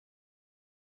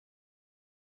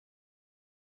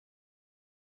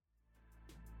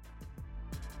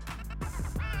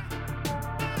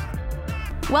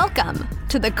Welcome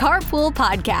to the Carpool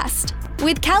Podcast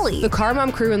with Kelly. The Car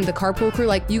Mom crew and the Carpool crew,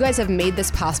 like, you guys have made this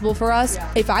possible for us.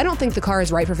 Yeah. If I don't think the car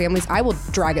is right for families, I will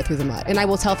drag it through the mud. And I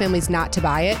will tell families not to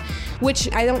buy it, which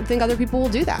I don't think other people will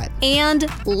do that. And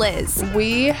Liz.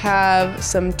 We have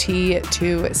some tea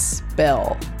to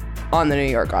spill on the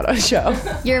New York Auto Show.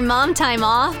 Your mom time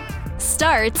off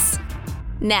starts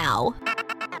now.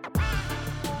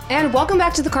 And welcome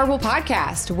back to the Carpool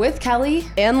Podcast with Kelly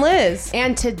and Liz.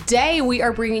 And today we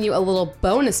are bringing you a little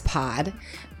bonus pod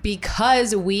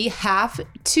because we have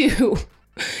to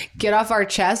get off our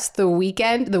chest the week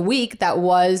that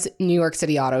was New York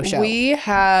City Auto Show. We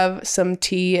have some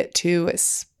tea to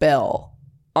spill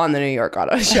on the New York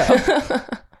Auto Show.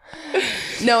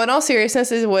 No, in all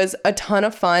seriousness, it was a ton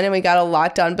of fun and we got a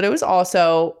lot done, but it was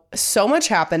also so much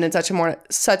happened in such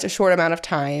a short amount of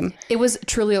time. It was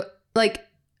truly like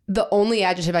the only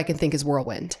adjective I can think is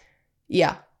whirlwind.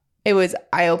 Yeah. It was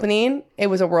eye-opening, it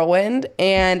was a whirlwind,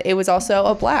 and it was also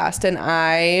a blast. And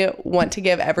I want to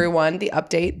give everyone the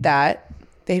update that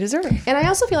they deserve. And I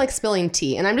also feel like spilling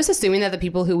tea. And I'm just assuming that the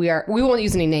people who we won't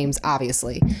use any names,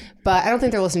 obviously, but I don't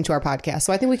think they're listening to our podcast.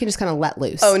 So I think we can just kind of let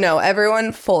loose. Oh, no.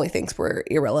 Everyone fully thinks we're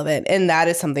irrelevant. And that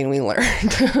is something we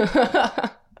learned.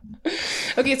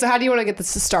 Okay, so how do you want to get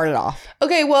this started off?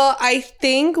 Okay, well, I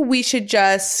think we should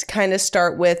just kind of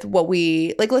start with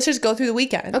let's just go through the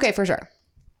weekend. Okay, for sure.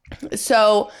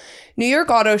 So, New York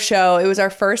Auto Show, it was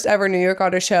our first ever New York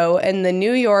Auto Show, and the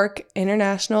New York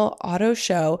International Auto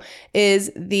Show is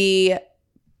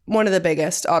one of the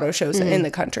biggest auto shows in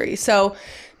the country. So,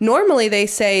 normally they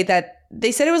said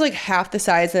it was like half the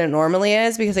size that it normally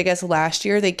is because I guess last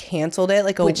year they canceled it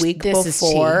like a week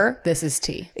before. This is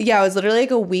tea. Yeah, it was literally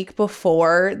like a week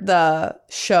before the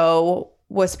show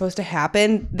was supposed to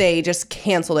happen. They just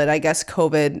canceled it. I guess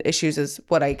COVID issues is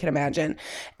what I can imagine.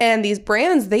 And these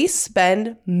brands, they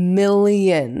spend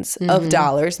millions of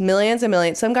dollars, millions and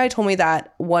millions. Some guy told me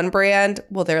that one brand,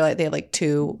 well, they have like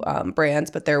two brands,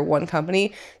 but their one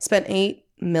company spent $8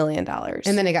 million.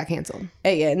 And then it got canceled.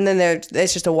 And then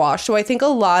it's just a wash. So I think a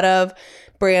lot of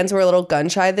brands were a little gun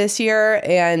shy this year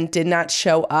and did not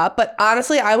show up. But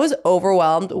honestly, I was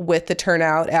overwhelmed with the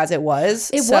turnout as it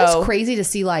was. It was crazy to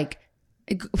see, like,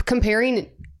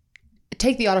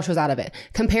 take the auto shows out of it,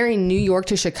 comparing New York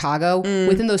to Chicago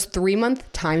within those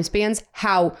 3-month time spans,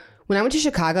 how when I went to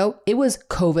Chicago, it was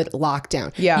COVID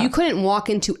lockdown. Yeah. You couldn't walk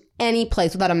into any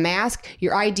place without a mask,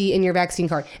 your ID, and your vaccine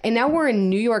card. And now we're in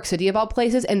New York City of all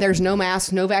places, and there's no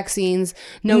masks, no vaccines,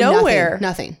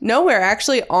 nothing. Nowhere.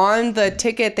 Actually, on the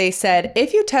ticket, they said,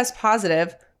 if you test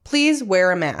positive, please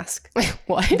wear a mask.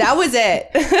 What? That was it.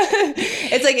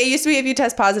 It's like, it used to be, if you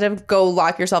test positive, go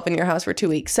lock yourself in your house for 2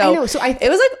 weeks. So I know. So it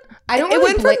was like, it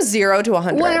went from 0 to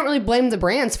 100. Well, I don't really blame the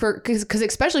brands because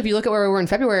especially if you look at where we were in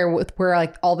February with where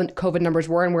like all the COVID numbers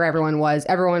were and where everyone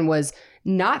was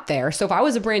not there. So if I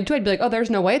was a brand too, I'd be like, oh, there's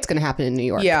no way it's going to happen in New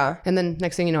York. Yeah. And then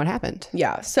next thing you know, it happened.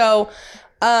 Yeah. So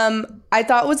I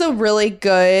thought it was a really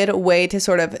good way to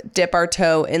sort of dip our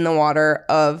toe in the water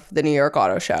of the New York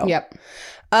Auto Show. Yep.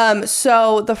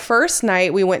 So the first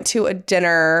night we went to a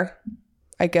dinner.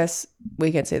 I guess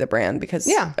we can't say the brand because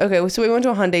okay, so we went to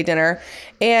a Hyundai dinner,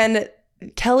 and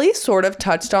Kelly sort of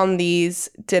touched on these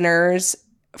dinners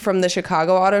from the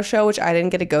Chicago Auto Show, which I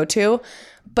didn't get to go to,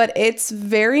 but it's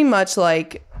very much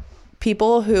like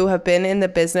people who have been in the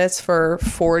business for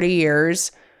 40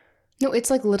 years. No,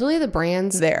 it's like literally the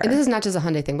brands there. And this is not just a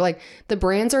Hyundai thing, but like the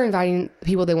brands are inviting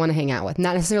people they want to hang out with,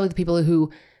 not necessarily the people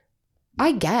who,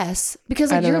 I guess,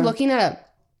 because like you're looking at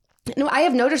I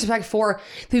have no disrespect for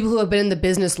people who have been in the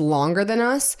business longer than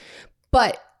us,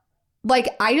 but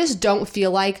like, I just don't feel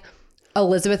like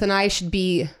Elizabeth and I should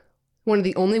be one of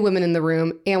the only women in the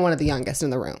room and one of the youngest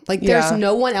in the room. Like, there's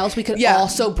no one else we could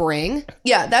also bring.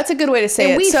 Yeah, that's a good way to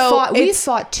say and it. We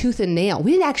fought tooth and nail.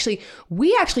 We actually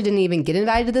didn't even get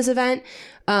invited to this event.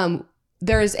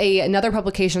 There's another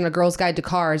publication, A Girl's Guide to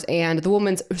Cars, and the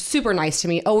woman's super nice to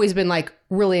me, always been like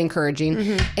really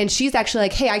encouraging. And she's actually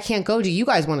like, hey, I can't go. Do you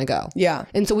guys want to go? Yeah.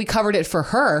 And so we covered it for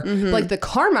her. But like the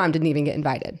car mom didn't even get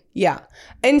invited. Yeah.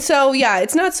 And so, yeah,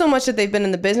 it's not so much that they've been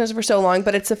in the business for so long,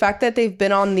 but it's the fact that they've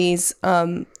been on these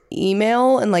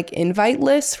email and like invite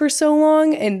lists for so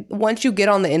long. And once you get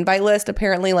on the invite list,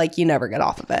 apparently like you never get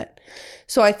off of it.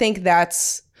 So I think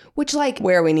that's which like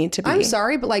where we need to be. I'm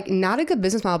sorry, but like not a good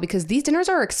business model because these dinners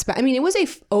are I mean, it was a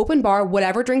open bar,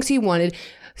 whatever drinks you wanted.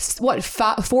 What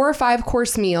 4 or 5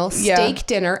 course meal, steak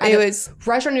dinner. It was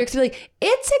restaurant in New York City. Like,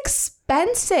 it's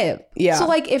expensive. Yeah. So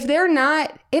like if they're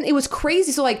not, and it was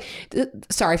crazy. So like,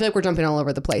 sorry, I feel like we're jumping all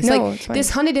over the place. No, like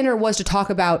this Hyundai dinner was to talk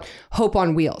about Hope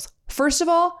on Wheels. First of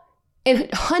all, And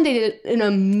Hyundai did an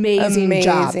amazing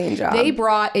job. They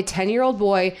brought a 10-year-old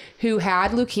boy who had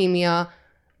leukemia,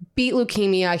 beat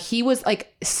leukemia. He was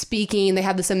like speaking. They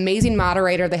had this amazing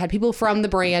moderator. They had people from the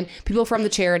brand, people from the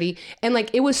charity. And like,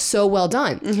 it was so well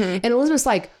done. And Elizabeth's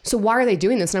like, so why are they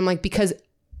doing this? And I'm like, because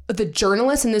the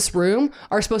journalists in this room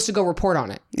are supposed to go report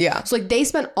on it. Yeah. So like, they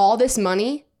spent all this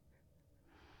money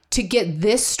to get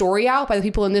this story out by the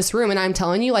people in this room. And I'm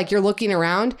telling you, like, you're looking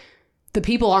around, the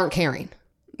people aren't caring.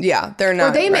 Yeah, they're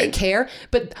not. Or they may care,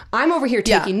 but I'm over here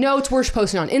taking notes. We're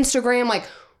posting on Instagram. Like,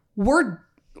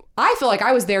 I feel like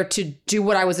I was there to do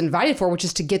what I was invited for, which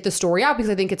is to get the story out, because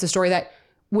I think it's a story that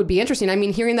would be interesting. I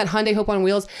mean, hearing that Hyundai Hope on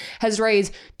Wheels has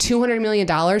raised $200 million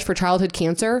for childhood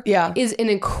cancer is an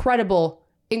incredible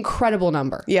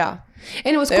number. Yeah.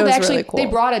 And it was cool. They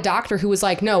brought a doctor who was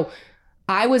like, no,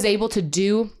 I was able to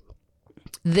do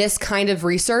this kind of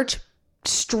research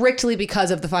strictly because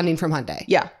of the funding from Hyundai.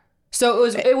 Yeah. So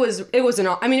it was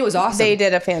awesome. They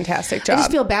did a fantastic job. I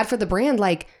just feel bad for the brand.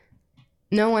 Like,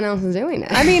 no one else is doing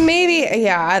it. I mean, maybe,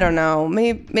 I don't know.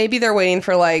 Maybe they're waiting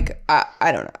for like,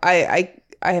 I don't know. I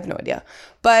have no idea.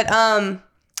 But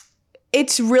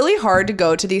it's really hard to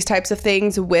go to these types of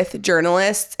things with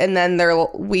journalists. And then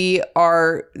we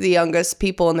are the youngest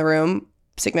people in the room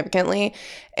significantly.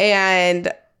 And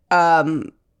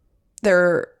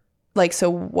they're like, so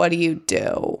what do you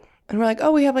do? And we're like,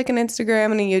 oh, we have like an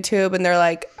Instagram and a YouTube. And they're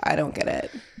like, I don't get it.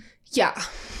 Yeah.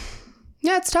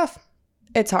 Yeah, it's tough.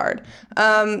 It's hard.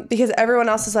 Because everyone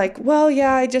else is like, well,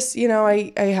 yeah, I just,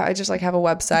 I just like have a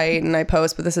website and I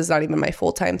post, but this is not even my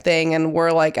full-time thing. And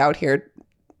we're like out here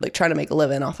like trying to make a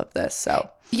living off of this. So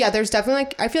yeah, there's definitely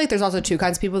like, I feel like there's also two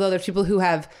kinds of people though. There's people who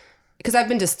have, because I've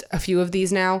been to a few of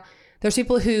these now. There's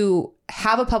people who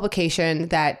have a publication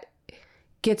that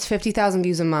gets 50,000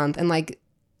 views a month and like,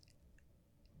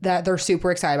 that they're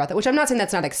super excited about that, which I'm not saying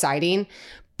that's not exciting,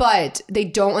 but they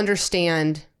don't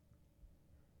understand.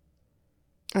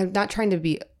 I'm not trying to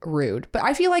be rude, but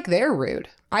I feel like they're rude.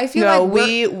 I feel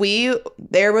like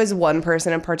there was one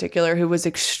person in particular who was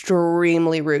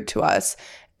extremely rude to us,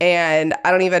 and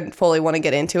I don't even fully want to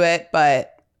get into it,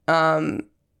 but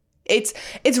it's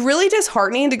really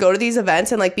disheartening to go to these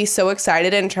events and like be so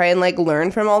excited and try and like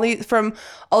learn from all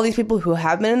these people who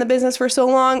have been in the business for so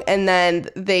long, and then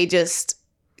they just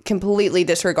completely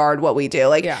disregard what we do.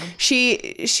 Like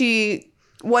she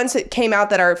once it came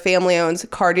out that our family owns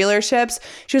car dealerships,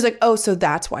 she was like, oh, so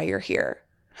that's why you're here.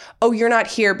 Oh, you're not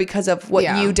here because of what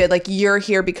you did. Like, you're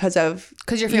here because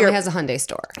your family has a Hyundai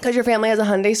store. Because your family has a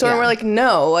Hyundai store. And we're like,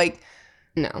 no.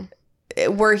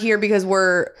 We're here because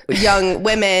we're young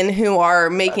women who are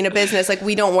making a business. Like,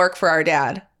 we don't work for our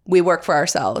dad. We work for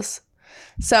ourselves.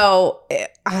 So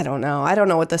I don't know. I don't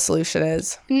know what the solution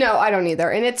is. No, I don't either.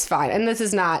 And it's fine. And this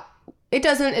is not,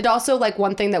 it also like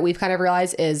one thing that we've kind of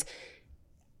realized is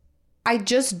I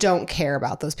just don't care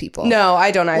about those people. No,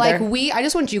 I don't either. Like I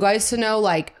just want you guys to know,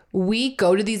 like, we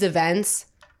go to these events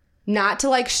not to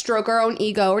like stroke our own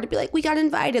ego or to be like, we got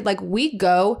invited. Like, we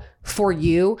go for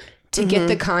you to get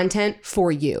the content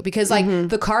for you, because like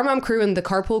the Car Mom crew and the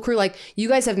Carpool crew, like, you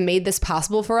guys have made this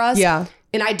possible for us. Yeah.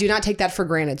 And I do not take that for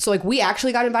granted. So like, we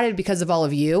actually got invited because of all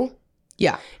of you.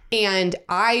 Yeah. And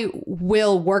I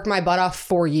will work my butt off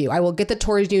for you. I will get the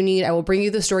tours you need. I will bring you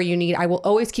the story you need. I will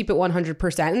always keep it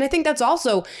 100%. And I think that's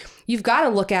also, you've got to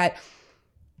look at,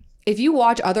 if you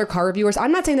watch other car reviewers,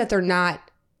 I'm not saying that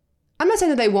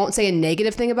they won't say a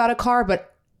negative thing about a car, but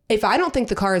if I don't think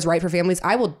the car is right for families,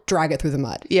 I will drag it through the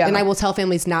mud. Yeah. And I will tell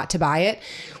families not to buy it,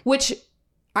 which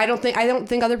I don't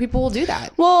think other people will do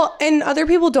that. Well, and other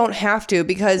people don't have to,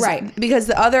 because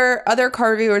the other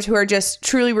car reviewers who are just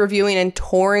truly reviewing and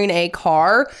touring a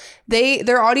car,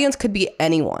 their audience could be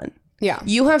anyone. Yeah.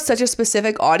 You have such a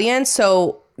specific audience,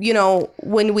 so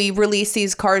when we release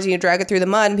these cars and you drag it through the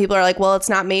mud and people are like, well, it's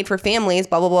not made for families,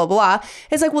 blah, blah, blah, blah.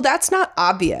 It's like, well, that's not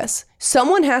obvious.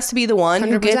 Someone has to be the one 100%.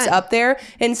 Who gets up there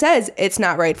and says it's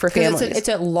not right for families. It's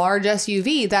a large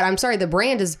SUV that, I'm sorry, the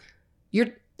brand is,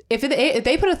 if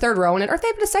they put a third row in it, or if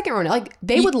they put a second row in it, like,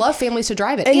 they would love families to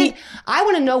drive it. And I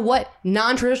want to know what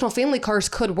non-traditional family cars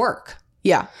could work.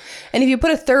 Yeah. And if you put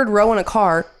a third row in a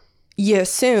car, you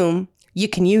assume you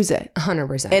can use it.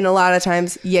 100%. And a lot of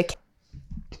times you can't.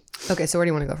 Okay, so where do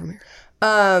you want to go from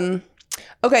here?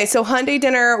 Okay, so Hyundai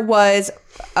dinner was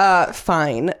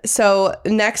fine. So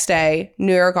next day,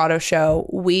 New York Auto Show,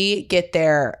 we get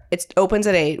there. It opens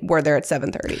at 8. We're there at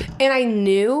 7:30. And I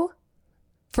knew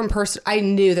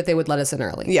that they would let us in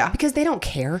early. Yeah. Because they don't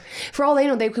care. For all they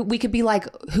know, we could be like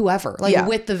whoever, like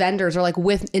with the vendors or like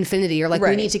with Infiniti, or like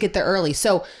we need to get there early.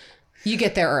 So you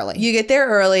get there early.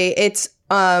 It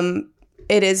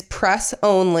is press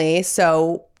only.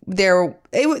 So there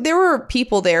were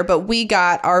people there, but we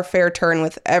got our fair turn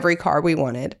with every car we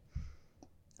wanted.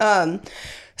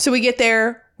 So we get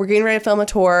there, we're getting ready to film a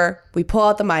tour. We pull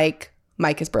out the mic.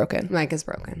 Mic is broken. And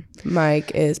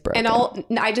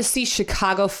I just see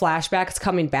Chicago flashbacks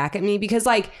coming back at me because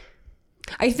like,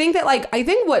 I think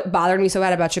what bothered me so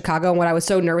bad about Chicago and what I was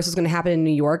so nervous was going to happen in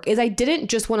New York is I didn't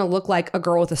just want to look like a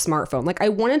girl with a smartphone. Like I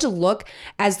wanted to look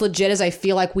as legit as I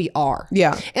feel like we are.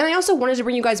 Yeah. And I also wanted to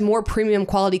bring you guys more premium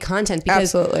quality content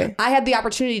because Absolutely. I had the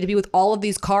opportunity to be with all of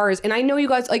these cars. And I know you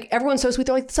guys, like everyone's so sweet.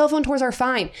 They're like, cell phone tours are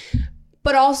fine.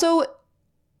 But also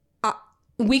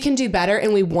we can do better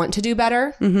and we want to do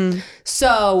better. Mm-hmm.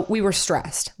 So we were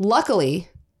stressed. Luckily,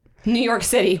 New York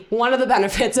City, one of the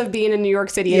benefits of being in New York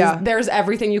City is there's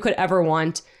everything you could ever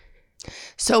want.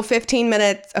 So a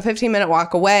 15-minute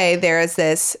walk away, there is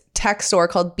this tech store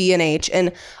called B&H,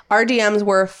 and our DMs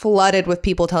were flooded with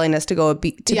people telling us to go to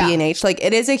B&H. Like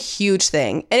it is a huge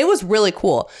thing, and it was really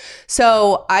cool.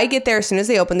 So I get there as soon as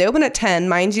they open. They open at 10,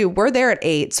 mind you. We're there at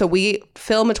 8, so we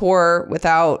film a tour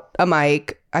without a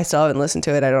mic. I still haven't listened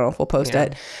to it. I don't know if we'll post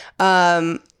it.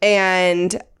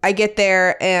 And I get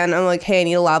there and I'm like, hey, I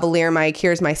need a lavalier mic.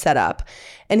 Here's my setup.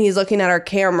 And he's looking at our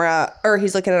camera, or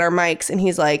he's looking at our mics, and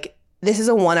he's like, this is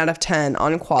a 1 out of 10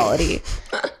 on quality.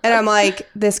 And I'm like,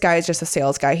 this guy is just a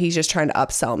sales guy. He's just trying to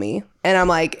upsell me. And I'm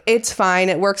like, it's fine.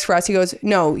 It works for us. He goes,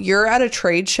 no, you're at a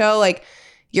trade show. Like,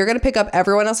 you're going to pick up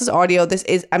everyone else's audio.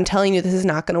 I'm telling you, this is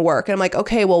not going to work. And I'm like,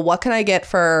 okay, well, what can I get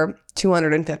for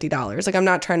 $250? Like, I'm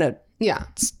not trying to,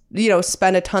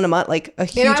 spend a ton of money, like a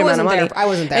huge amount of money. I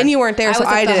wasn't there. And you weren't there, so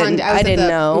I didn't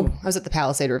know. I was at the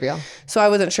Palisade reveal. So I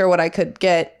wasn't sure what I could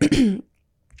get.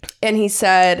 And he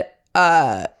said,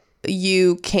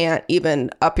 you can't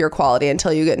even up your quality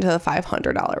until you get into the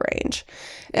 $500 range.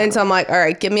 And so I'm like, all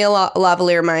right, give me a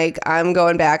lavalier mic. I'm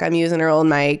going back. I'm using her old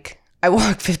mic. I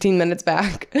walk 15 minutes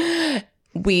back.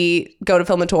 We go to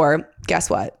film a tour. Guess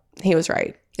what? He was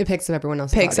right. It picks up everyone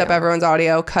else's audio. Picks up everyone's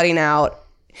audio, cutting out.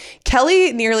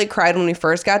 Kelly nearly cried when we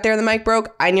first got there and the mic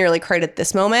broke. I nearly cried at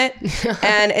this moment.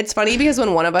 And it's funny because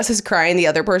when one of us is crying, the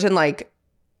other person like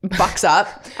bucks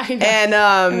up.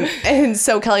 And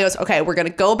so Kelly goes, okay, we're going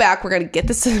to go back. We're going to get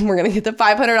this. We're going to get the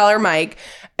 $500 mic.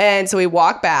 And so we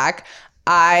walk back.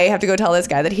 I have to go tell this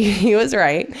guy that he was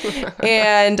right.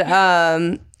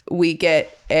 And we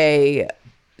get a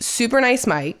super nice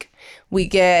mic. We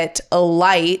get a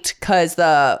light because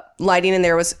the lighting in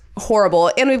there was horrible.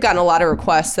 And we've gotten a lot of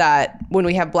requests that when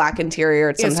we have black interior,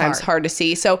 it's sometimes hard to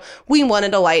see. So we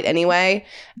wanted a light anyway.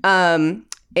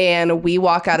 And we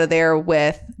walk out of there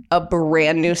with a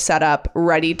brand new setup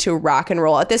ready to rock and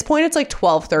roll. At this point, it's like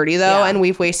 12:30 though, and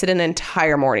we've wasted an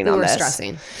entire morning on this. We were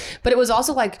stressing. But it was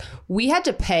also like we had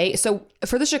to pay. So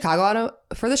for the Chicago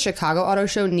Auto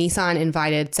Show, Nissan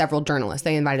invited several journalists.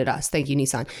 They invited us. Thank you,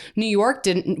 Nissan. New York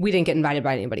we didn't get invited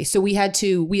by anybody. So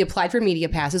we applied for media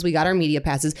passes. We got our media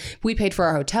passes. We paid for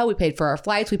our hotel. We paid for our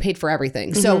flights. We paid for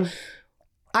everything. Mm-hmm. So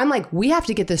I'm like, we have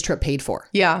to get this trip paid for.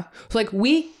 Yeah. So like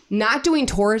not doing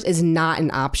tours is not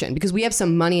an option because we have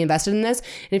some money invested in this.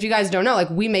 And if you guys don't know, like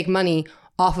we make money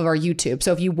off of our YouTube.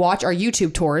 So if you watch our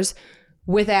YouTube tours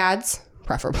with ads,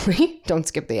 preferably, don't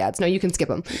skip the ads. No, you can skip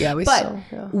them. Yeah,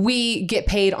 we get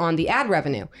paid on the ad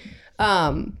revenue.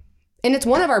 And it's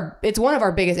one of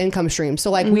our biggest income streams. So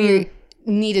like we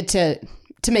needed to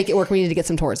make it work, we needed to get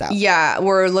some tours out. Yeah,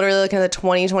 we're literally looking at the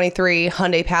 2023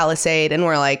 Hyundai Palisade and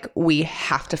we're like, we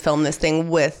have to film this thing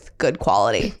with good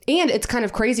quality. And it's kind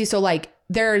of crazy. So like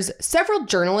there's several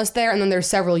journalists there and then there's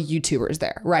several YouTubers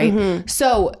there, right? Mm-hmm.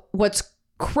 So what's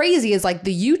crazy is like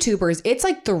the YouTubers, it's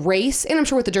like the race, and I'm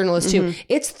sure with the journalists too,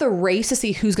 it's the race to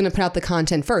see who's going to put out the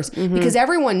content first. Because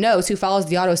everyone knows who follows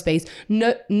the auto space,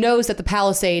 knows that the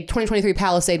Palisade, 2023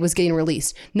 Palisade was getting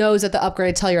released, knows that the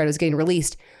upgraded Telluride was getting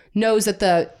released, knows that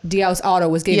the Dios Auto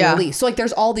was getting released. So like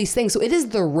there's all these things. So it is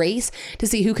the race to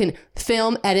see who can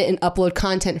film, edit, and upload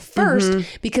content first,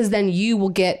 because then you will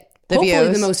get hopefully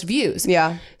the most views.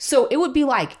 Yeah. So it would be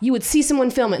like you would see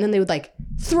someone film it and then they would like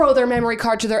throw their memory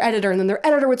card to their editor and then their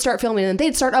editor would start filming and then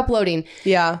they'd start uploading.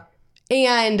 Yeah.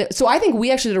 And so I think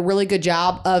we actually did a really good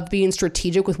job of being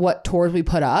strategic with what tours we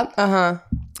put up.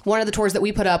 One of the tours that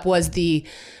we put up was the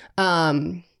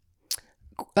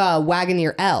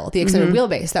Wagoneer L, the extended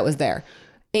wheelbase that was there.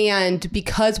 And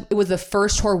because it was the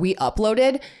first tour we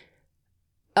uploaded,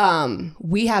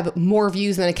 we have more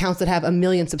views than accounts that have 1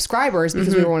 million subscribers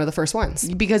because we were one of the first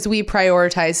ones. Because we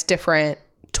prioritized different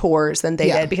tours than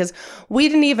they did, because we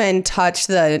didn't even touch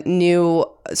the new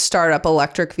startup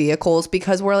electric vehicles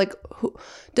because we're like,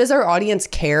 does our audience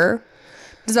care?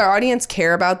 Does our audience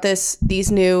care about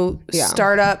these new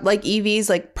startup like EVs?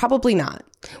 Like probably not.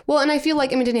 Well, and I feel like,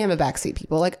 didn't have a backseat,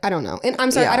 people. Like, I don't know. And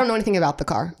I'm sorry, I don't know anything about the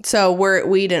car. So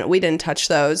we didn't touch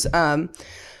those.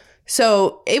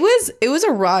 So it was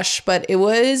a rush, but it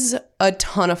was a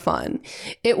ton of fun.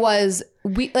 It was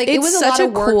it was a lot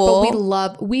of work,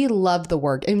 but we love the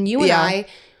work. And you and I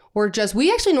were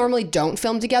we actually normally don't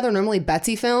film together. Normally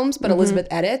Betsy films, but Elizabeth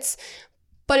edits.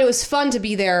 But it was fun to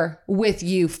be there with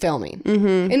you filming.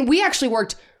 And we actually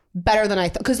worked better than I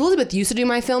thought, because Elizabeth used to do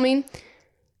my filming.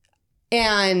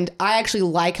 And I actually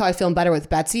like how I film better with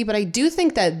Betsy, but I do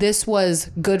think that this was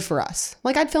good for us.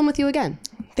 Like, I'd film with you again.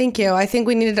 Thank you. I think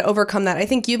we needed to overcome that. I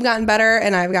think you've gotten better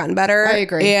and I've gotten better. I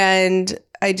agree. And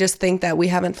I just think that we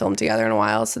haven't filmed together in a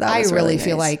while. So that was really nice.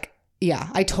 Feel like, yeah,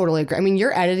 I totally agree.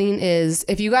 Your editing is,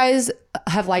 if you guys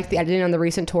have liked the editing on the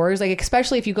recent tours, like,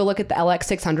 especially if you go look at the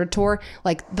LX600 tour,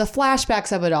 like the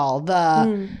flashbacks of it all,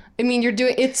 you're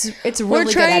doing, it's really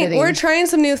good editing. We're trying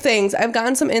some new things. I've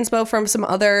gotten some inspo from some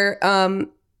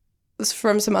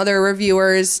other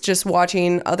reviewers, just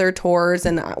watching other tours,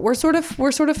 and we're sort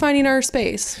of finding our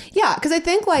space. Yeah, because I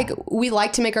think like we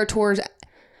like to make our tours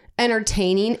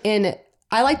entertaining, and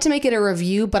I like to make it a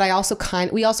review, but we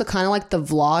also kind of like the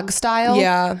vlog style.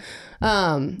 Yeah.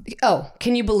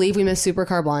 Can you believe we missed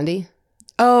Supercar Blondie?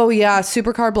 Oh yeah,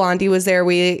 Supercar Blondie was there.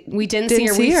 We didn't see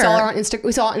her. We saw her on Instagram.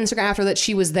 We saw on Instagram after that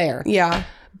she was there. Yeah.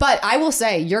 But I will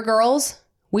say, your girls,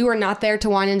 we were not there to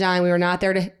wine and dine. We were not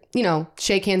there to,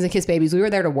 shake hands and kiss babies. We were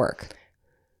there to work.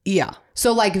 Yeah.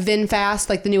 So like VinFast,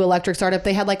 like the new electric startup,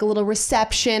 they had like a little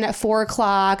reception at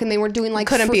 4:00, and they were doing like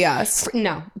couldn't be us.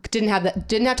 No, didn't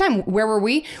have time. Where were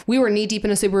we? We were knee deep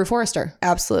in a Subaru Forester.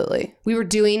 Absolutely. We were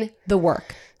doing the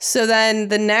work. So then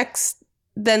the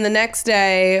next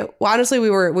day, well, honestly, we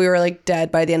were like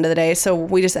dead by the end of the day. So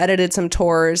we just edited some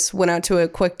tours, went out to a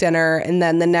quick dinner, and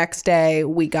then the next day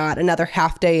we got another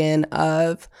half day in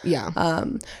of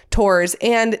tours.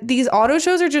 And these auto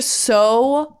shows are just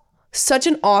such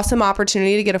an awesome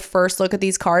opportunity to get a first look at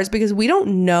these cars, because we don't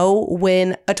know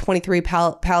when a 23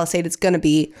 Palisade is going to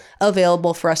be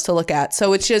available for us to look at.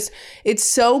 So it's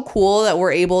so cool that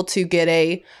we're able to get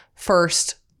a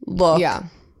first look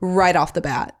right off the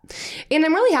bat. And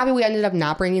I'm really happy we ended up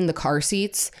not bringing the car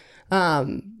seats,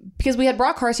 because we had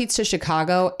brought car seats to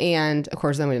Chicago, and of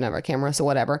course then we didn't have our camera, so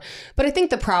whatever. But I think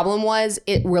the problem was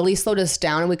it really slowed us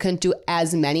down and we couldn't do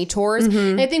as many tours.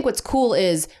 And I think what's cool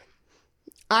is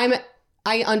I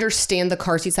understand the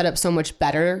car seat setup so much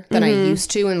better than I used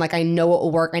to. And like, I know what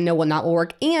will work. I know what not will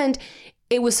work. And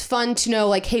it was fun to know,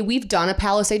 like, hey, we've done a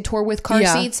Palisade tour with car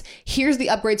seats. Here's the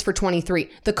upgrades for 23.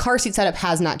 The car seat setup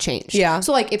has not changed. Yeah.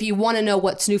 So like, if you want to know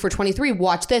what's new for 23,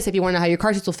 watch this. If you want to know how your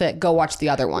car seats will fit, go watch the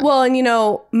other one. Well,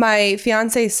 and my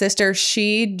fiance's sister,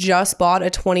 she just bought a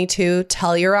 22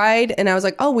 Telluride, and I was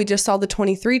like, oh, we just saw the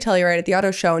 23 Telluride at the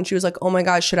auto show. And she was like, oh my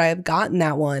gosh, should I have gotten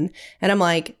that one? And I'm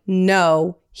like,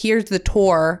 no. Here's the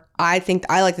tour. I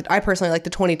personally like the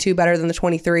 22 better than the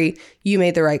 23. You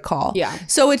made the right call. Yeah.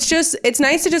 So it's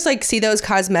nice to just like see those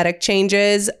cosmetic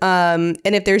changes. And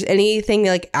if there's anything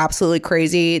like absolutely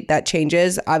crazy that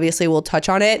changes, obviously we'll touch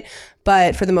on it.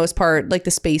 But for the most part, like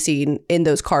the spacing in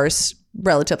those cars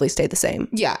relatively stayed the same.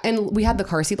 Yeah. And we had the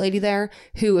car seat lady there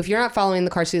who, if you're not following the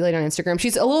car seat lady on Instagram,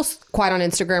 she's a little quiet on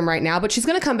Instagram right now, but she's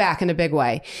going to come back in a big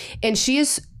way. And she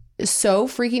is so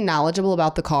freaking knowledgeable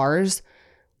about the cars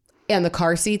and the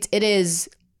car seats. It is,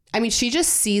 she just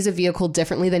sees a vehicle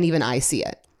differently than even I see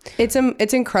it.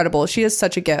 It's incredible. She is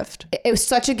such a gift. It was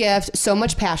such a gift, so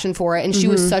much passion for it. And she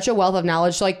was such a wealth of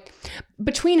knowledge. So like,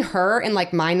 between her and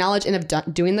like my knowledge and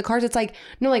of doing the cars, it's like,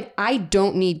 no, like I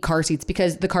don't need car seats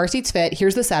because the car seats fit.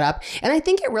 Here's the setup. And I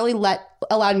think it really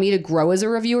allowed me to grow as a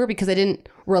reviewer, because I didn't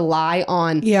rely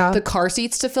on the car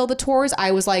seats to fill the tours. I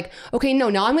was like, okay, no,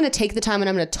 now I'm going to take the time and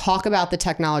I'm going to talk about the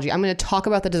technology. I'm going to talk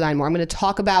about the design more. I'm going to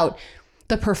talk about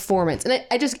the performance. And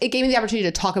it gave me the opportunity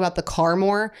to talk about the car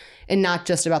more and not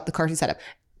just about the car seat setup.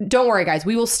 Don't worry, guys.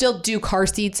 We will still do car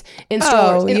seats in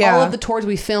stores. In all of the tours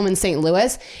we film in St.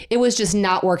 Louis. It was just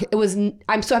not working.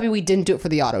 I'm so happy we didn't do it for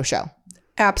the auto show.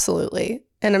 Absolutely.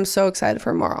 And I'm so excited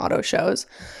for more auto shows.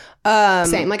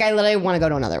 Same. Like, I literally want to go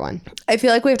to another one. I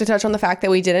feel like we have to touch on the fact that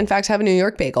we did in fact have a New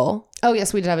York bagel. Oh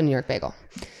yes, we did have a New York bagel.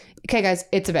 Okay, guys,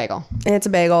 it's a bagel. It's a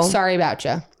bagel. Sorry about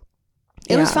you.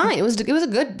 It was fine. It was great.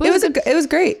 It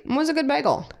was a good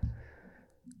bagel.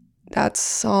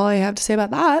 That's all I have to say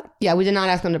about that. Yeah, we did not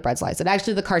ask them to bread slice it.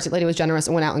 Actually, the car seat lady was generous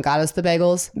and went out and got us the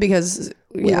bagels. Because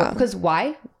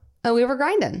why? Oh, we were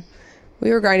grinding.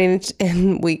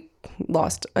 And we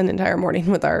lost an entire morning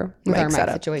with our mic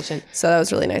setup situation. So that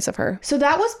was really nice of her. So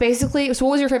that was basically, so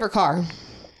what was your favorite car?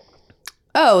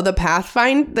 Oh, the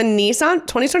Pathfinder, the Nissan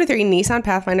 2023 Nissan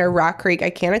Pathfinder Rock Creek. I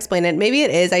can't explain it. Maybe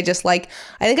it is. I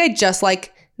think I just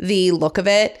like the look of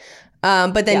it.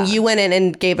 But then you went in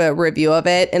and gave a review of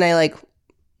it, and I like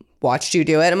watched you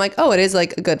do it. I'm like, oh, it is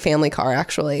like a good family car,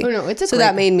 actually. Oh no, it's so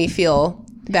that made me feel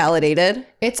validated.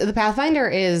 The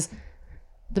Pathfinder's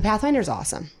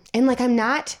awesome, and like I'm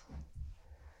gonna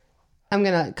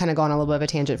kind of go on a little bit of a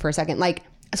tangent for a second. Like,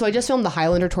 so I just filmed the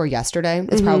Highlander tour yesterday.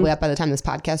 It's probably up by the time this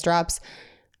podcast drops.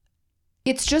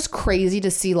 It's just crazy to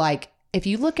see, like, if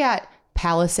you look at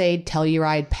Palisade,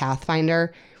 Telluride,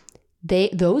 Pathfinder,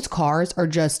 those cars are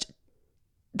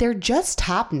they're just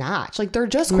top notch. Like, they're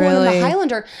just cooler than the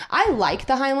Highlander. I like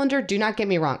the Highlander. Do not get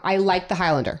me wrong. I like the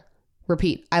Highlander.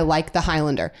 Repeat, I like the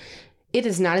Highlander. It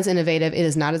is not as innovative. It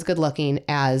is not as good looking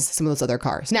as some of those other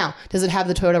cars. Now, does it have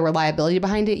the Toyota reliability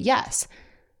behind it? Yes.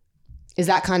 Is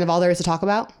that kind of all there is to talk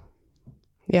about?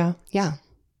 Yeah. Yeah.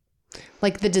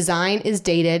 Like, the design is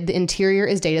dated. The interior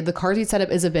is dated. The car seat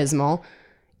setup is abysmal.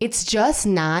 It's just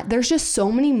not. There's just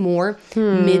so many more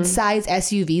mid-size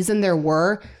SUVs than there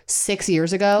were 6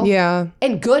 years ago. Yeah.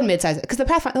 And good mid-size. Because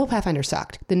the old Pathfinder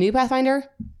sucked. The new Pathfinder,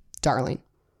 darling.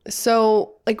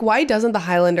 So, like, why doesn't the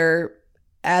Highlander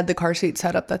add the car seat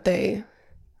setup that they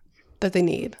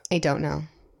need? I don't know.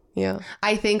 Yeah.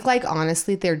 I think, like,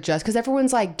 honestly, they're just... Because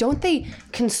everyone's like, don't they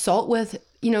consult with,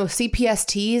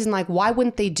 CPSTs? And, like, why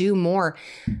wouldn't they do more?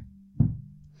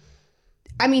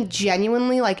 I mean,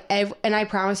 genuinely, like, and I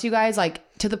promise you guys, like,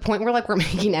 to the point where, like, we're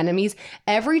making enemies,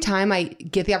 every time I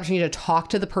get the opportunity to talk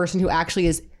to the person who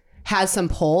actually has some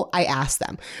pull, I ask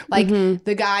them. Like,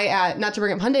 the guy at, not to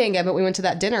bring up Hyundai again, but we went to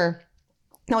that dinner.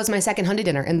 That was my second Hyundai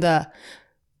dinner. And the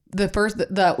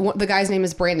guy's name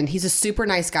is Brandon. He's a super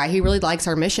nice guy. He really likes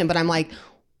our mission. But I'm like,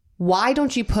 why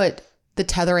don't you put the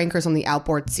tether anchors on the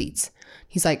outboard seats?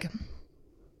 He's like...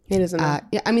 He doesn't know.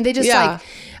 Yeah, I mean, they just like,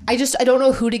 I don't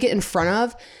know who to get in front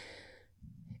of.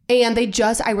 And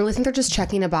I really think they're just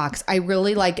checking a box. I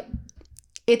really like,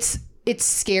 it's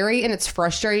scary and it's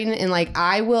frustrating. And like,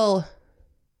 I will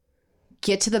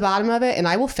get to the bottom of it and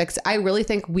I will fix it. I really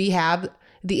think we have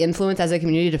the influence as a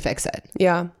community to fix it.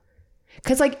 Yeah.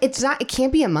 Cause like, it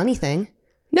can't be a money thing.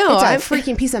 No, it's a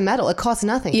freaking piece of metal. It costs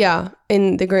nothing. Yeah,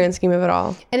 in the grand scheme of it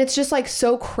all. And it's just like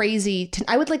so crazy.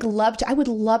 I would love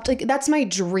to, like, that's my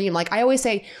dream. Like I always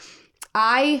say,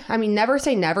 I mean, never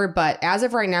say never, but as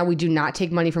of right now, we do not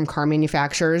take money from car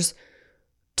manufacturers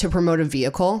to promote a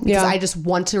vehicle because I just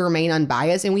want to remain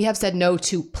unbiased. And we have said no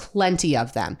to plenty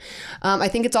of them. I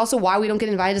think it's also why we don't get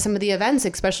invited to some of the events,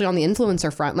 especially on the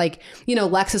influencer front. Like,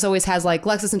 Lexus always has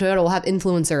Lexus and Toyota will have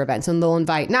influencer events and they'll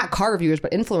invite not car reviewers,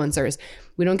 but influencers.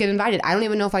 We don't get invited. I don't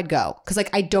even know if I'd go because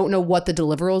like, I don't know what the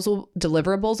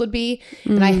deliverables would be.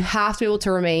 And I have to be able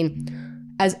to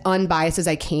remain as unbiased as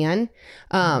I can.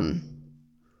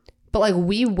 But like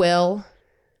we will...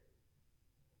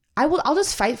 I'll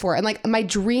just fight for it. And like my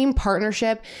dream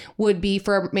partnership would be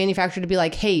for a manufacturer to be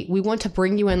like, hey, we want to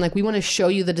bring you in. Like we want to show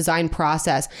you the design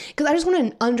process because I just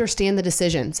want to understand the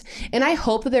decisions. And I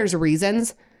hope that there's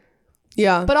reasons.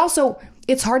 Yeah. But also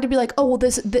it's hard to be like, oh, well,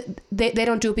 they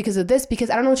don't do it because of this, because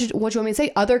I don't know what you want me to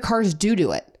say. Other cars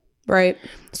do it. Right.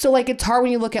 So like, it's hard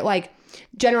when you look at like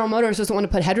General Motors doesn't want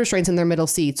to put head restraints in their middle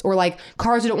seats, or like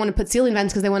cars who don't want to put ceiling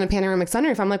vents because they want a panoramic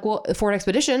sunroof. I'm like, well, Ford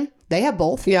Expedition, they have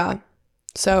both. Yeah.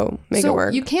 So make it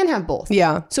work. You can have both.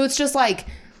 Yeah. So it's just like,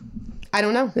 I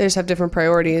don't know. They just have different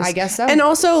priorities. I guess so. And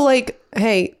also like,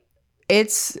 hey,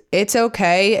 it's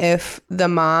okay if the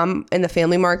mom in the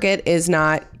family market is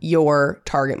not your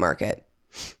target market.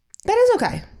 That is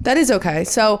okay. That is okay.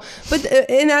 So, but,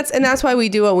 and that's why we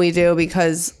do what we do,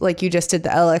 because like you just did the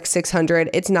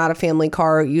LX600, it's not a family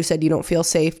car. You said you don't feel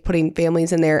safe putting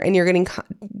families in there, and you're getting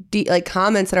like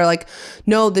comments that are like,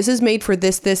 no, this is made for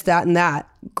this, that, and that.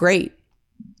 Great.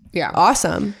 Yeah.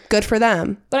 Awesome. Good for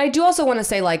them. But I do also want to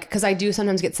say, like, because I do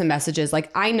sometimes get some messages, like,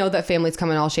 I know that families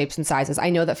come in all shapes and sizes. I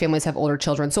know that families have older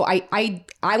children. So I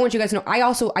want you guys to know,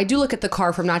 I do look at the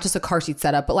car from not just a car seat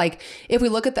setup, but like, if we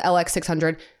look at the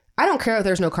LX600, I don't care if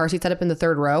there's no car seat setup in the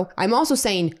third row. I'm also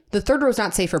saying the third row is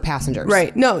not safe for passengers.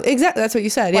 Right. No, exactly. That's what you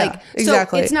said. Like, yeah,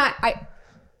 exactly. So it's not, and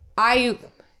I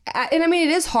mean,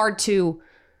 it is hard to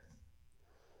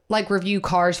like review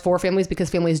cars for families because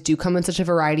families do come in such a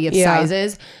variety of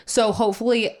sizes. So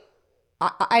hopefully,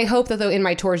 I hope that though in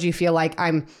my tours you feel like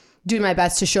I'm doing my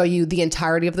best to show you the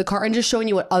entirety of the car and just showing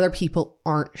you what other people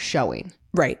aren't showing.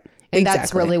 Right. And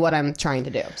that's really what I'm trying to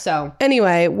do. So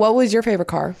anyway, what was your favorite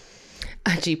car?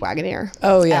 A Jeep Wagoneer.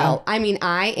 Oh yeah. I mean,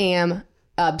 I am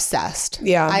obsessed.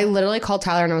 Yeah. I literally called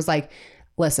Tyler and I was like,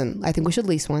 listen, I think we should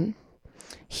lease one.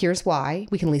 Here's why.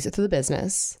 We can lease it through the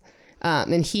business.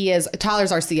 And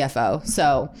Tyler's our CFO.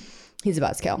 So He's a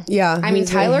buzzkill. Yeah. I mean,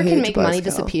 Tyler can make money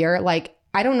disappear. Like,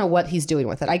 I don't know what he's doing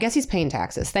with it. I guess he's paying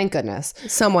taxes. Thank goodness.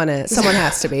 Someone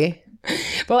has to be.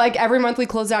 But like every month we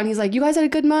close out and he's like, you guys had a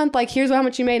good month. Like, here's how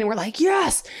much you made. And we're like,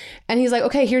 yes. And he's like,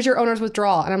 okay, here's your owner's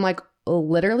withdrawal. And I'm like,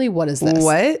 literally, what is this?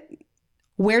 What?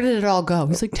 Where did it all go?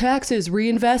 He's like, taxes,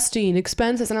 reinvesting,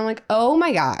 expenses. And I'm like, oh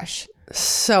my gosh.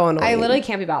 So annoying. I literally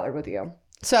can't be bothered with you.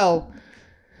 So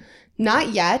not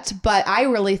yet, but I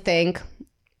really think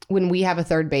when we have a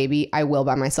third baby, I will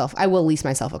lease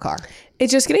myself a car.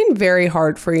 It's just getting very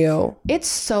hard for you. It's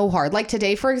so hard. Like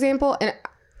today, for example, and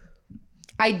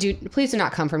please do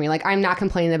not come for me. Like, I'm not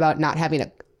complaining about not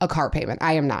having a car payment.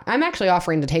 I am not. I'm actually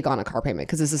offering to take on a car payment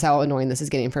because this is how annoying this is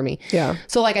getting for me. Yeah.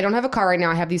 So like, I don't have a car right now.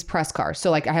 I have these press cars.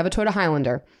 So like, I have a Toyota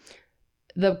Highlander.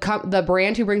 The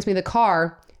brand who brings me the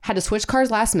car had to switch cars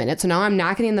last minute. So now I'm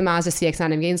not getting the Mazda CX-9.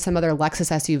 I'm getting some other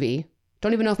Lexus SUV.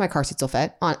 Don't even know if my car seats will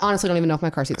fit. Honestly, don't even know if my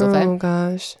car seats will fit. Oh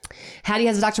gosh. Hattie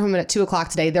has a doctor appointment at 2:00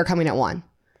 today. They're coming at 1.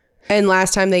 And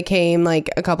last time they came like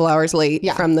a couple hours late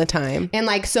from the time. And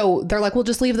like, so they're like, we'll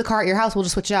just leave the car at your house. We'll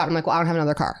just switch it out. I'm like, well, I don't have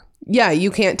another car. Yeah,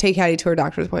 you can't take Hattie to her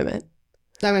doctor's appointment.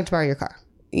 I'm going to have to borrow your car.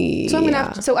 So I'm going to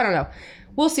have to, so I don't know.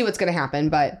 We'll see what's going to happen.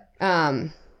 But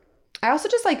I also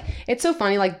just like, it's so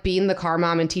funny, like being the car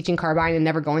mom and teaching car buying and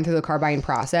never going through the car buying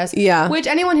process. Yeah. Which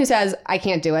anyone who says, I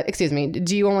can't do it, excuse me,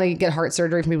 do you only get heart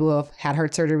surgery from people who have had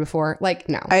heart surgery before? Like,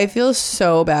 no. I feel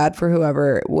so bad for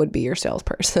whoever would be your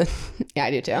salesperson. Yeah,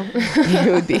 I do too.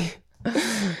 It would be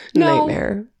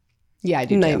nightmare. Yeah, I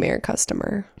do nightmare too.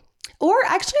 Customer. Or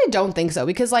actually, I don't think so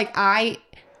because like it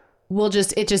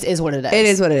just is what it is. It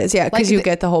is what it is. Yeah. Because like, you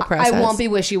get the whole process. I won't be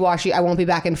wishy-washy. I won't be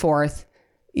back and forth.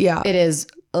 Yeah. It is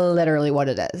literally what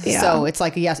it is. Yeah. So it's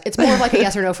like a yes. It's more of like a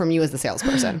yes or no from you as the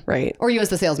salesperson. Right. Or you as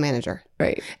the sales manager.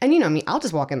 Right. And you know me, I'll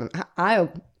just walk in.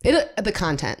 The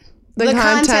content. The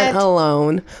content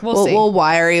alone. We'll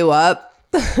wire you up.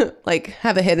 Like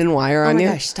have a hidden wire on you. Oh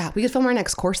my gosh, stop. We could film our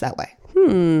next course that way.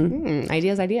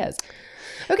 Ideas.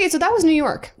 Okay, so that was New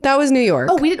York. Oh,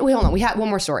 wait, hold on. We had one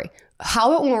more story.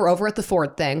 How about when we're over at the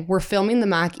Ford thing, we're filming the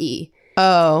Mach-E.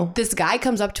 Oh. This guy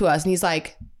comes up to us and he's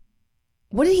like,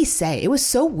 what did he say? It was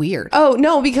so weird. Oh,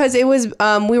 no, because it was,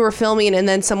 we were filming and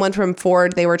then someone from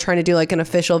Ford, they were trying to do like an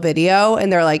official video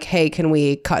and they're like, hey, can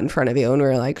we cut in front of you? And we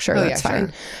were like, sure, that's fine.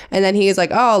 Sure. And then he's like,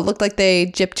 oh, it looked like they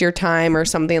gypped your time or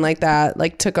something like that,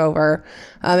 like took over.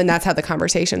 And that's how the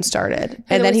conversation started.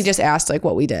 And then he just asked like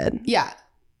what we did. Yeah.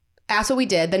 Asked what we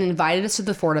did, then invited us to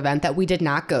the Ford event that we did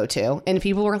not go to. And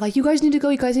people were like, you guys need to go.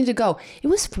 It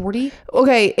was 40.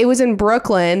 Okay, it was in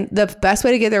Brooklyn. The best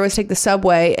way to get there was take the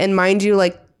subway. And mind you,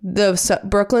 like the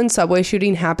Brooklyn subway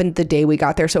shooting happened the day we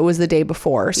got there. So it was the day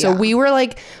before. So we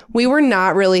were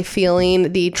not really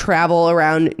feeling the travel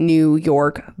around New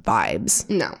York vibes.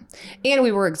 No. And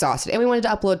we were exhausted and we wanted to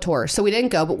upload tours. So we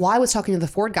didn't go. But while I was talking to the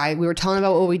Ford guy, we were telling him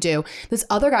about what we do. This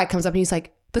other guy comes up and he's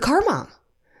like, the car mom.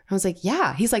 I was like,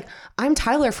 yeah. He's like, I'm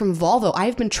Tyler from Volvo.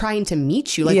 I've been trying to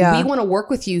meet you. Like, we want to work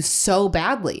with you so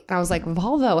badly. And I was like,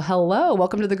 Volvo, hello.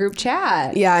 Welcome to the group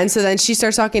chat. Yeah. And so then she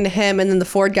starts talking to him and then the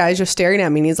Ford guy is just staring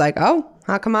at me and he's like, oh,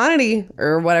 hot commodity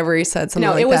or whatever he said. Something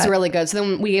like that. No, it was really good. So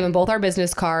then we gave him both our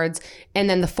business cards and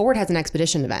then the Ford has an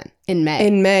expedition event in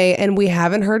May. And we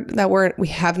haven't heard that we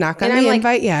have not gotten the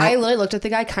invite yet. I literally looked at the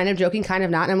guy kind of joking, kind of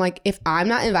not. And I'm like, if I'm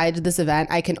not invited to this event,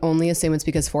 I can only assume it's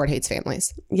because Ford hates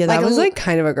families. Yeah, that was like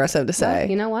kind of aggressive to say. Well,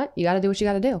 you know what? You got to do what you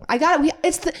got to do.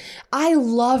 I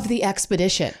love the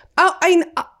expedition. Oh,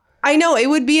 I know. It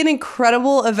would be an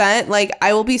incredible event. Like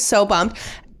I will be so bummed.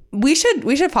 We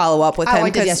should follow up with him. I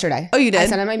did yesterday. Oh, you did?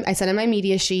 I sent him my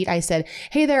media sheet. I said,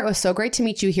 hey there, it was so great to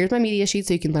meet you. Here's my media sheet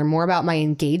so you can learn more about my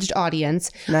engaged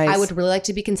audience. Nice. I would really like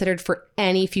to be considered for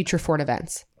any future Ford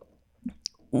events.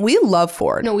 We love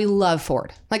Ford. No, we love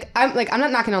Ford. I'm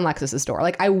not knocking on Lexus's door.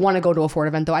 Like I want to go to a Ford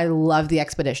event though. I love the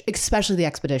expedition, especially the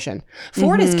expedition.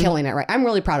 Ford is killing it, right? I'm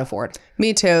really proud of Ford.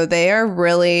 Me too. They are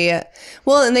really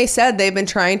well, and they said they've been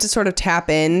trying to sort of tap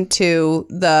into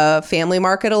the family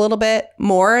market a little bit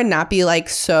more and not be like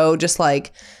so just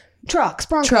like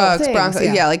Broncos,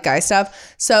 yeah, like guy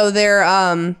stuff. So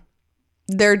they're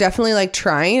definitely like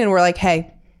trying, and we're like,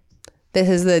 hey, this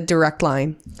is the direct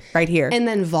line right here. And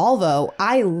then Volvo,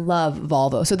 I love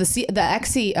Volvo. So the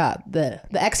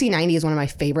XC90 is one of my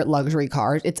favorite luxury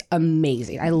cars. It's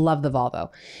amazing. I love the Volvo.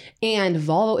 And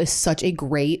Volvo is such a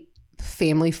great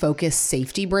family-focused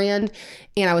safety brand.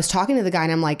 And I was talking to the guy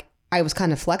and I'm like, I was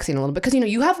kind of flexing a little bit because,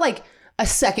 you have like a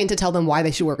second to tell them why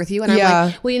they should work with you. And I'm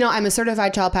like, well, I'm a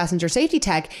certified child passenger safety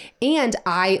tech, and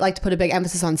I like to put a big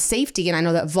emphasis on safety. And I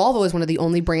know that Volvo is one of the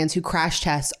only brands who crash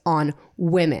tests on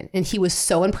women. And he was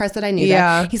so impressed that I knew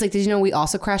that. He's like, did you know we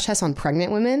also crash test on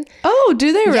pregnant women? Oh,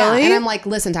 do they really? Yeah. And I'm like,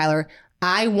 listen, Tyler,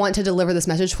 I want to deliver this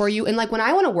message for you. And like, when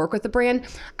I want to work with the brand,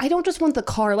 I don't just want the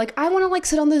car. Like, I want to like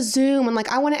sit on the Zoom and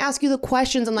like, I want to ask you the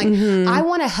questions and like, I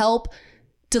want to help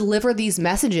deliver these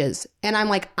messages. And I'm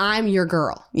like, I'm your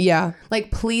girl. Yeah.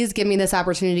 Like, please give me this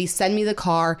opportunity. Send me the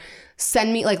car.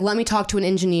 Send me, like, let me talk to an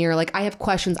engineer. Like, I have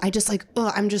questions. I just like,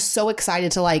 I'm just so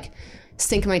excited to like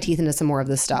sink my teeth into some more of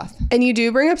this stuff. And you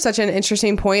do bring up such an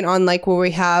interesting point on like where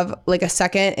we have like a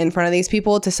second in front of these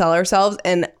people to sell ourselves.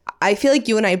 And I feel like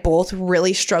you and I both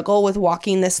really struggle with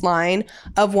walking this line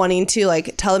of wanting to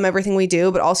like tell them everything we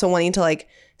do, but also wanting to like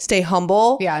stay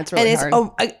humble. Yeah, it's really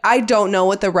hard. I don't know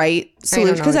what the right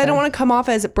solution, because I don't want to come off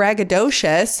as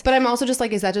braggadocious. But I'm also just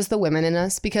like, is that just the women in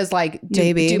us? Because like,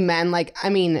 do men like, I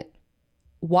mean,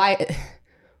 why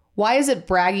is it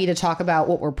braggy to talk about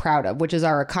what we're proud of, which is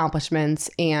our accomplishments?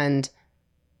 And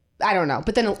I don't know.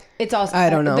 But then it's also,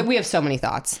 I don't know. We have so many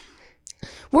thoughts.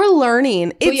 We're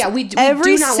learning. We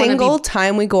every single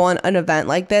time we go on an event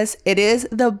like this, it is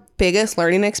the biggest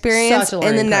learning experience. Such a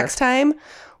learning and the curve. Next time,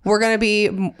 we're going to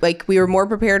be like, we were more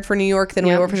prepared for New York than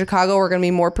we were for Chicago. We're going to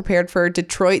be more prepared for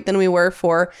Detroit than we were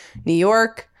for New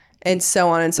York, and so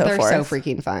on and so forth. They're so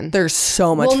freaking fun. They're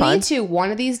so much fun. We'll need to,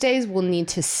 one of these days, we'll need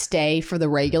to stay for the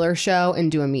regular show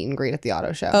and do a meet and greet at the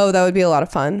auto show. Oh, that would be a lot of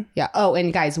fun. Yeah. Oh,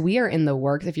 and guys, we are in the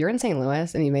works. If you're in St.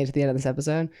 Louis and you made it to the end of this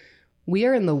episode, we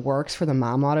are in the works for the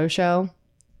Mom Auto Show.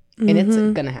 And it's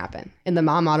going to happen. In the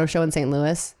Mom Auto Show in St.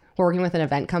 Louis, we're working with an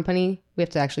event company. We have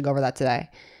to actually go over that today.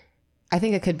 I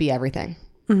think it could be everything.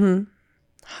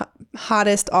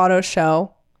 Hottest auto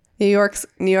show. New York's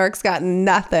got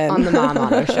nothing on the Mom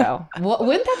Auto Show.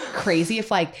 Wouldn't that be crazy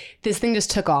if like this thing just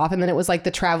took off and then it was like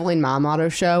the traveling Mom Auto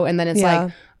Show, and then it's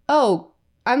like, oh,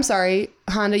 I'm sorry,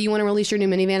 Honda, you want to release your new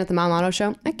minivan at the Mom Auto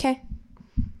Show? Okay.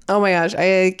 Oh my gosh,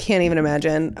 I can't even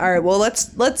imagine. All right, well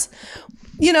let's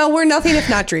we're nothing if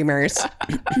not dreamers. And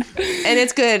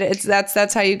it's good.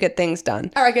 That's how you get things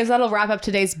done. All right, guys, that'll wrap up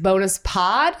today's bonus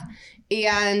pod.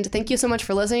 And thank you so much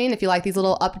for listening. If you like these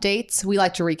little updates, we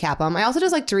like to recap them. I also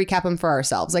just like to recap them for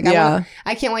ourselves. Like,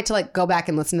 I can't wait to like go back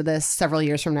and listen to this several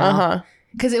years from now.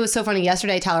 Because it was so funny.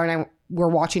 Yesterday, Tyler and I were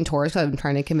watching tours, because I've been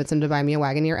trying to convince him to buy me a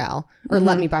Wagoneer L, or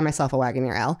let me buy myself a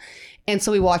Wagoneer L. And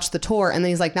so we watched the tour, and then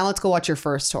he's like, now let's go watch your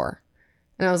first tour.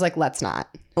 And I was like, let's not.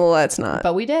 Well, let's not.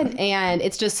 But we did. And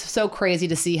it's just so crazy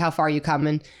to see how far you come.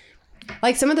 And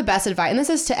like some of the best advice, and this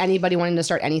is to anybody wanting to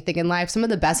start anything in life, some of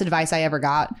the best advice I ever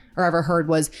got or ever heard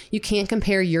was, you can't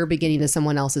compare your beginning to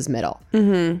someone else's middle.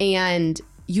 And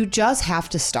you just have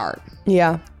to start.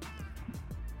 Yeah.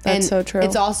 That's so true.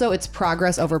 It's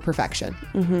progress over perfection.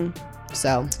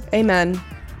 So. Amen.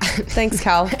 Thanks,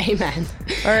 Cal. Amen.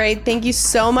 All right. Thank you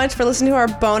so much for listening to our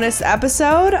bonus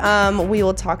episode. We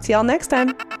will talk to y'all next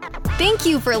time. Thank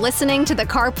you for listening to the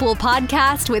Carpool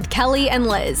Podcast with Kelly and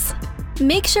Liz.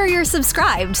 Make sure you're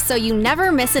subscribed so you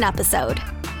never miss an episode.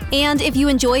 And if you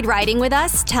enjoyed riding with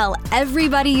us, tell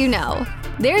everybody you know.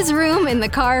 There's room in the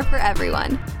car for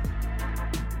everyone.